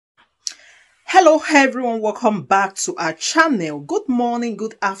Hello everyone, welcome back to our channel. Good morning,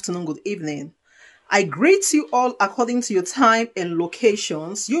 good afternoon, good evening. I greet you all according to your time and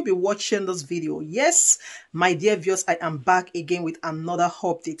locations. You'll be watching this video. Yes, my dear viewers, I am back again with another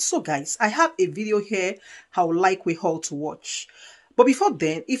update. So guys, I have a video here I would like we all to watch. But before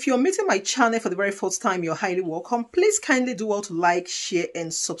then, if you're meeting my channel for the very first time, you're highly welcome. Please kindly do well to like, share,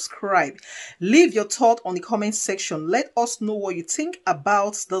 and subscribe. Leave your thought on the comment section. Let us know what you think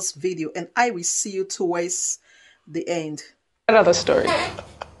about this video, and I will see you towards the end. Another story.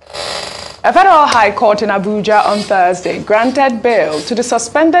 A federal high court in Abuja on Thursday granted bail to the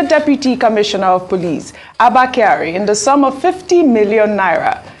suspended Deputy Commissioner of Police, Abba Kyari, in the sum of 50 million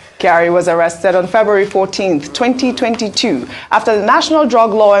naira. Kyari was arrested on February 14, 2022, after the National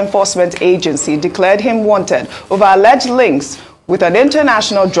Drug Law Enforcement Agency declared him wanted over alleged links with an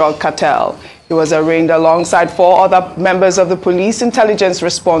international drug cartel. He was arraigned alongside 4 other members of the Police Intelligence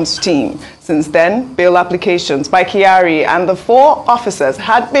Response Team. Since then, bail applications by Kyari and the 4 officers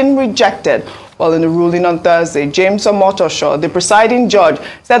had been rejected. While in the ruling on Thursday, James Omotosho, the presiding judge,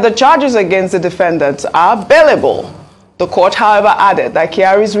 said the charges against the defendants are bailable. The court, however, added that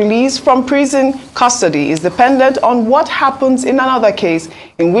Kyari's release from prison custody is dependent on what happens in another case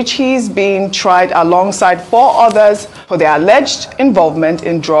in which he is being tried alongside 4 others for their alleged involvement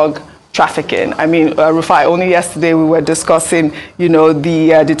in drug trafficking. I mean, Rufai, only yesterday we were discussing,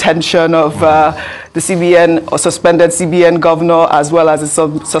 the detention of the CBN or suspended CBN governor as well as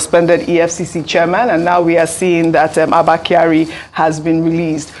the suspended EFCC chairman, and now we are seeing that Abba Kyari has been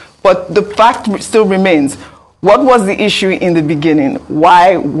released. But the fact still remains. What was the issue in the beginning?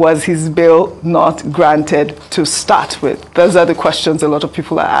 Why was his bail not granted to start with? Those are the questions a lot of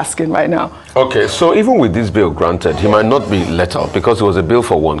people are asking right now. Okay, so even with this bail granted, he might not be let out because it was a bail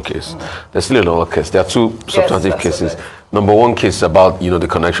for 1 case. There's still another case. There are 2 substantive cases. Number 1 case about, the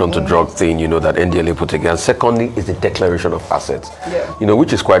connection to drug thing, that NDLA put against. Secondly is the declaration of assets,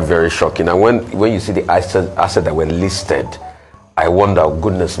 which is quite very shocking. And when you see the assets that were listed, I wonder,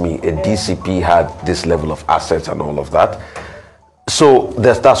 goodness me, a DCP had this level of assets and all of that. So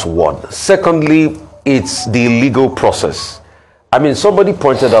that's one. Secondly, it's the legal process. I mean, somebody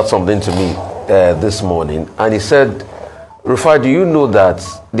pointed out something to me this morning, and he said, Rufai, do you know that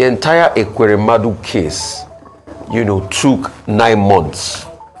the entire Ekweremadu case, took 9 months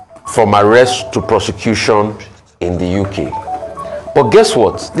from arrest to prosecution in the UK? But guess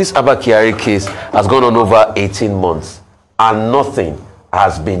what? This Abba Kyari case has gone on over 18 months. And nothing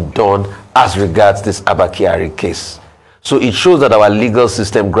has been done as regards this Abba Kyari case. So it shows that our legal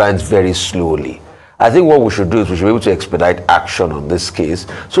system grinds very slowly. I think what we should do is we should be able to expedite action on this case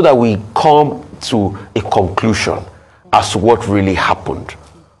so that we come to a conclusion as to what really happened,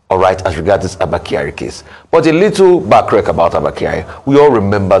 all right, as regards this Abba Kyari case. But a little backrec about Abba Kyari. We all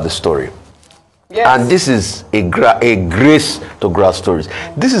remember the story. Yes. And this is a grace to grass stories.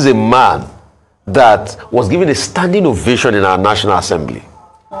 This is a man that was given a standing ovation in our National Assembly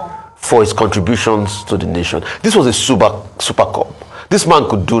for his contributions to the nation. This was a super cop. This man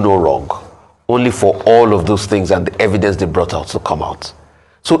could do no wrong, only for all of those things and the evidence they brought out to come out.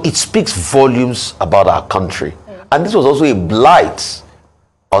 So it speaks volumes about our country. And this was also a blight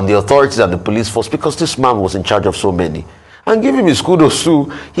on the authorities and the police force because this man was in charge of so many. And give him his kudos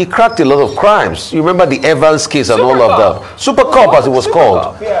too. He cracked a lot of crimes. You remember the Evans case and all of that. Super Cop, as it was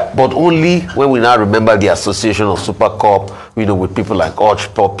called. Yeah. But only when we now remember the association of Super Cop, with people like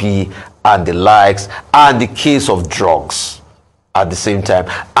Arch Poppy and the likes, and the case of drugs at the same time,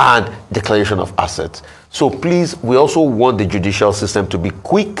 and declaration of assets. So please, we also want the judicial system to be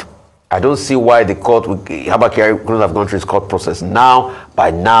quick. I don't see why the court, Abba Kyari couldn't have gone through his court process by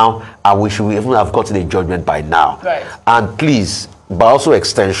now, and we should even have gotten a judgment by now. Right. And please, by also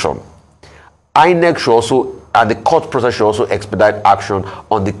extension, INEC should also, and the court process should also expedite action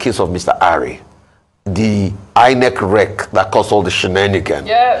on the case of Mr. Ari, the INEC wreck that caused all the shenanigans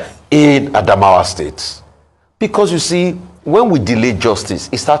in Adamawa State. Because you see, when we delay justice,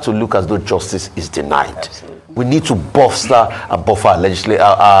 it starts to look as though justice is denied. Absolutely. We need to bolster and buffer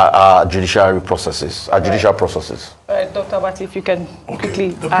our judiciary processes, judicial processes. Dr. Abati, if you can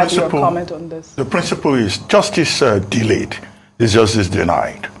quickly add your comment on this. The principle is justice delayed is justice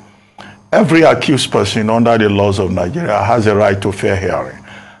denied. Every accused person under the laws of Nigeria has a right to fair hearing,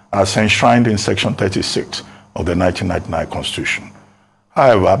 as enshrined in Section 36 of the 1999 Constitution.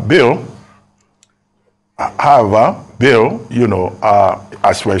 However, bail,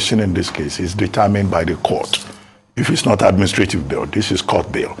 as we're seeing in this case, is determined by the court. If it's not administrative bail, this is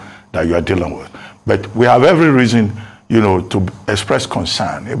court bail that you are dealing with. But we have every reason, to express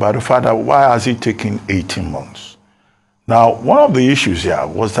concern about the fact that why has it taken 18 months? Now, one of the issues here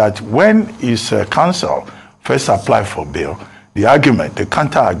was that when his counsel first applied for bail, the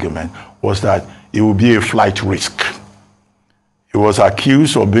counter-argument was that it would be a flight risk. He was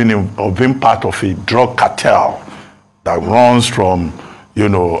accused of being part of a drug cartel that runs from,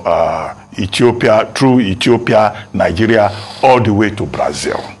 Ethiopia, through Ethiopia, Nigeria, all the way to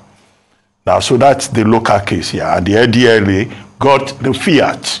Brazil. Now, so that's the local case here. And the NDLA got the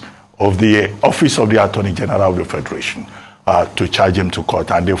fiat of the Office of the Attorney General of the Federation to charge him to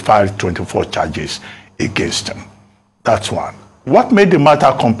court, and they filed 24 charges against him. That's one. What made the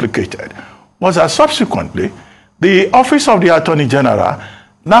matter complicated was that subsequently, the Office of the Attorney General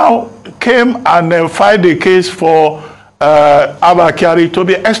now came and filed a case for Abba Kyari to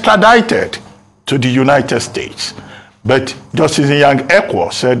be extradited to the United States. But Justice Nyang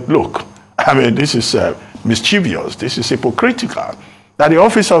Ekwo said, look, I mean, this is mischievous, this is hypocritical. That the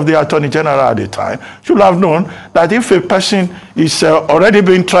Office of the Attorney General at the time should have known that if a person is already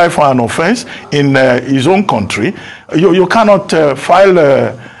being tried for an offense in his own country, you cannot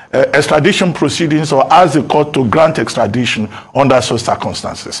file extradition proceedings or ask the court to grant extradition under such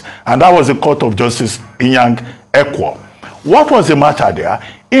circumstances. And that was the court of Justice Nyang Ekwo. What was the matter there?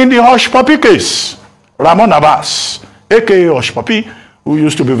 In the Hush Puppy case, Ramon Abbas, aka Hush Puppy, who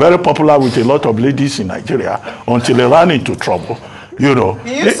used to be very popular with a lot of ladies in Nigeria until he ran into trouble. He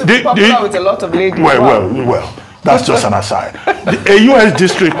used to be popular with a lot of ladies. Well, that's just an aside. A U.S.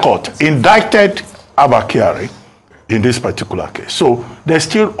 District Court indicted Abba Kyari in this particular case. So there's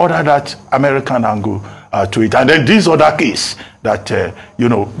still that American angle to it. And then this other case that,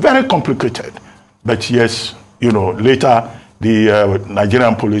 very complicated. But yes, later the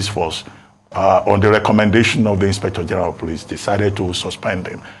Nigerian police force, on the recommendation of the Inspector General of Police, decided to suspend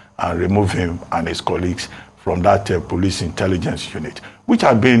him and remove him and his colleagues from that police intelligence unit, which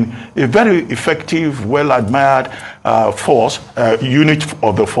had been a very effective, well-admired unit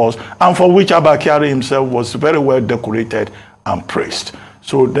of the force, and for which Abba Kyari himself was very well decorated and praised.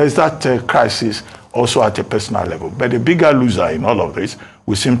 So there's that crisis also at a personal level. But the bigger loser in all of this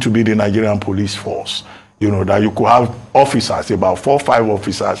will seem to be the Nigerian police force. That you could have officers, about 4 or 5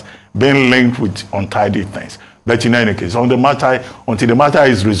 officers, being linked with untidy things. But in any case, until the matter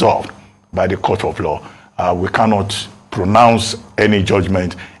is resolved by the court of law, we cannot pronounce any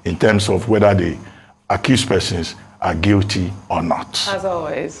judgment in terms of whether the accused persons are guilty or not. As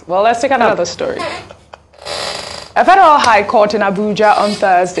always. Well, let's take another story. A federal high court in Abuja on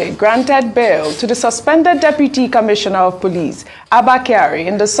Thursday granted bail to the suspended Deputy Commissioner of Police, Abba Kyari,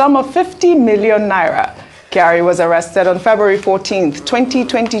 in the sum of 50 million naira. Kyari was arrested on February 14,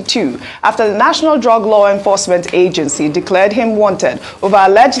 2022, after the National Drug Law Enforcement Agency declared him wanted over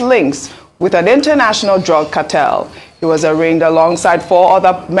alleged links with an international drug cartel. He was arraigned alongside 4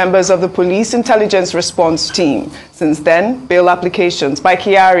 other members of the police intelligence response team. Since then, bail applications by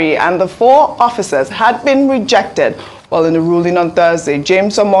Kyari and the 4 officers had been rejected. While in the ruling on Thursday,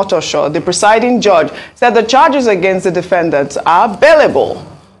 James Omotosho, the presiding judge, said the charges against the defendants are bailable.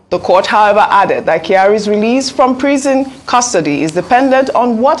 The court, however, added that Kyari's release from prison custody is dependent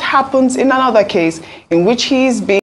on what happens in another case in which he is being